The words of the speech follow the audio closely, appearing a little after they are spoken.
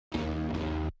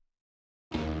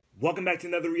Welcome back to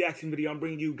another reaction video. I'm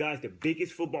bringing you guys the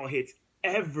biggest football hits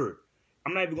ever.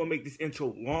 I'm not even going to make this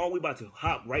intro long. We're about to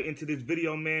hop right into this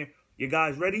video, man. You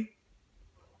guys ready?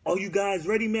 Oh, you guys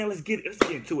ready, man? Let's get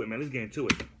into it, man. Let's get into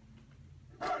it.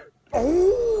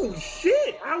 Oh,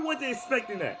 shit. I wasn't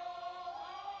expecting that.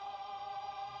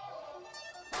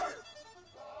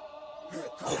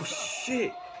 Oh,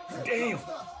 shit. Damn.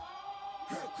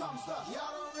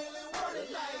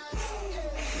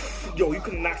 Yo, you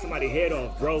couldn't knock somebody's head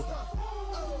off, bro.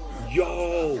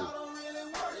 Yo.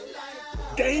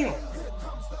 Damn.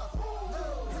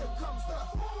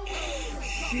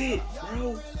 Shit,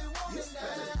 bro.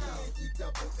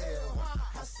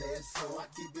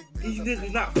 These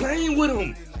niggas not playing with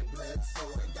him.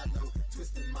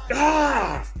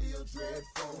 Ah.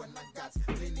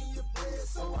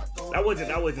 That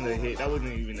wasn't a hit. That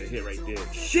wasn't even a hit right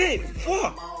there. Shit,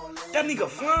 fuck. That nigga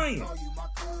flying.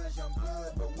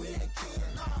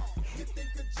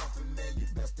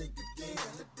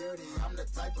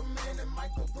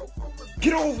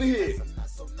 Get over here.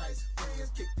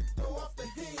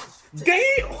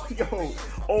 Damn. Yo.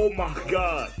 Oh my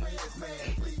god.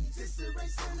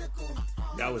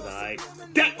 That was alright.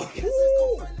 That.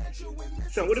 Woo.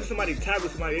 So what if somebody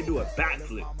tackles somebody, they do a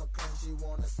backflip?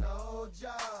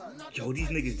 Yo, these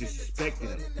niggas disrespected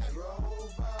him.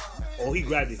 Oh, he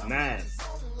grabbed his mask.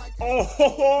 Oh,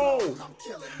 whoa.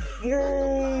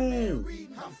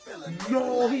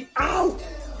 Yo, he out.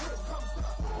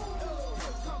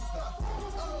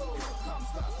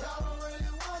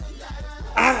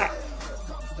 Ah.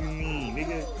 What you mean,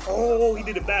 nigga? Oh, he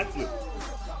did a backflip.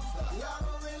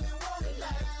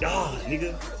 Ah,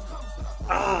 nigga.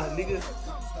 Ah, nigga.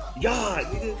 Yeah,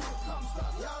 nigga.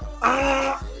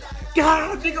 Ah.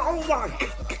 God, nigga. Oh my god.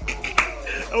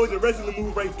 That was a wrestling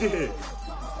move right there.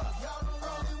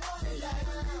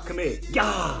 Come here.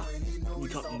 Yeah. What you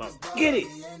talking about? Get it.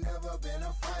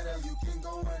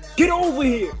 Get over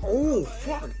here. Oh,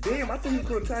 fuck. Damn, I thought you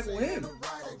could tackle him.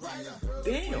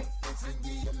 Damn.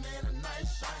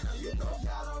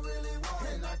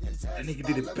 That nigga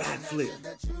did a backflip.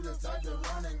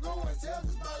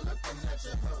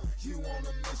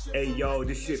 Hey, yo,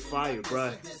 this shit fire,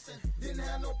 bruh.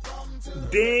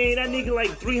 Dang, that nigga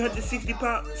like 360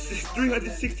 pounds,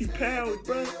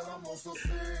 bruh.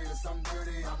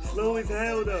 Slow as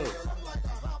hell, though.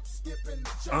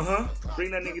 Uh-huh.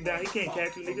 Bring that nigga down. He can't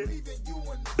catch you, nigga.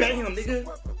 Bam, nigga.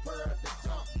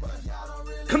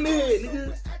 Come here,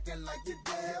 nigga.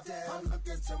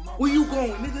 Where you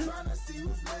going, nigga?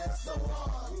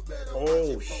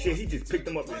 Oh, shit. He just picked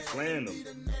him up and slammed him.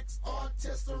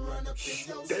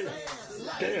 Damn.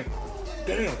 Damn.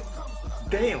 Damn.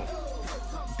 Damn.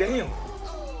 Damn.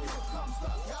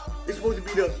 It's supposed to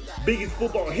be the biggest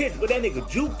football hits, but that nigga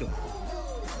juked him.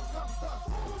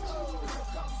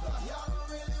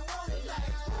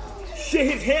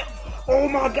 Shit, his head. Oh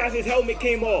my gosh, his helmet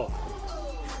came off.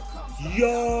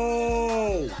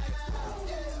 Yo.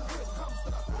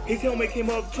 His helmet came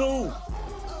off too.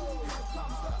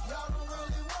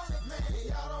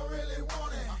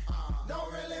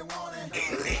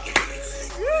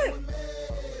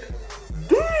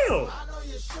 Damn.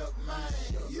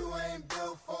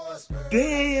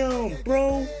 Damn,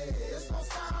 bro.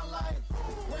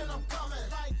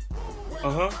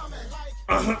 Uh-huh.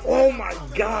 Uh-huh. Oh my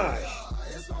gosh.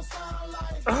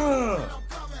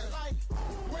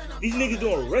 These niggas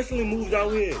doing wrestling moves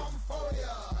out here.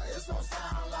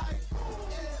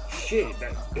 Shit,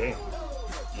 that damn.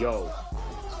 Yo.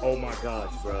 Oh my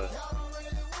gosh, bro.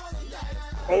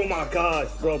 Oh my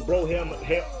gosh, bro. Bro, helmet.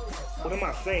 What am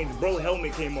I saying? Bro,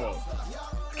 helmet came off.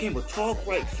 I can't even talk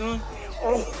right, son.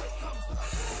 Oh.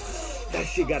 That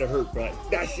shit gotta hurt, bro.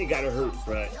 That shit gotta hurt,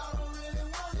 bro.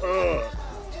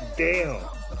 Damn.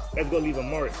 That's gonna leave a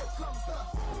mark.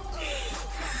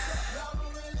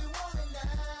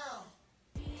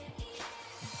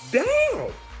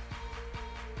 Damn.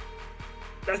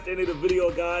 That's the end of the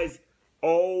video, guys.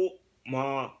 Oh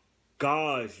my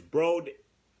gosh, bro.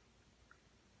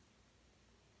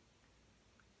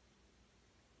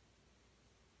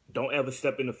 Don't ever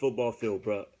step in the football field,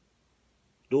 bro.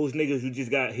 Those niggas who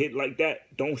just got hit like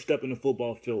that, don't step in the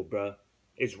football field, bro.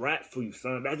 It's rap for you,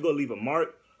 son. That's gonna leave a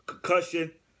mark,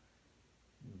 concussion.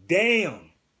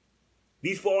 Damn.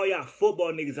 These for all y'all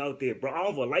football niggas out there, bro. I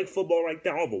don't even like football like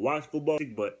that. I don't even watch football,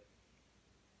 but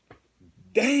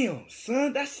damn,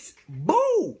 son. That's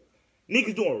boo.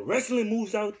 Niggas doing wrestling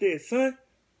moves out there, son.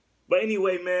 But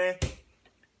anyway, man,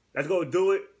 let's go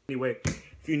do it. Anyway,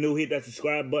 if you're new, hit that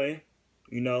subscribe button.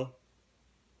 You know,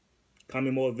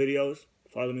 comment more videos.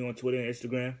 Follow me on Twitter and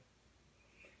Instagram.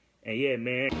 And yeah,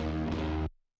 man.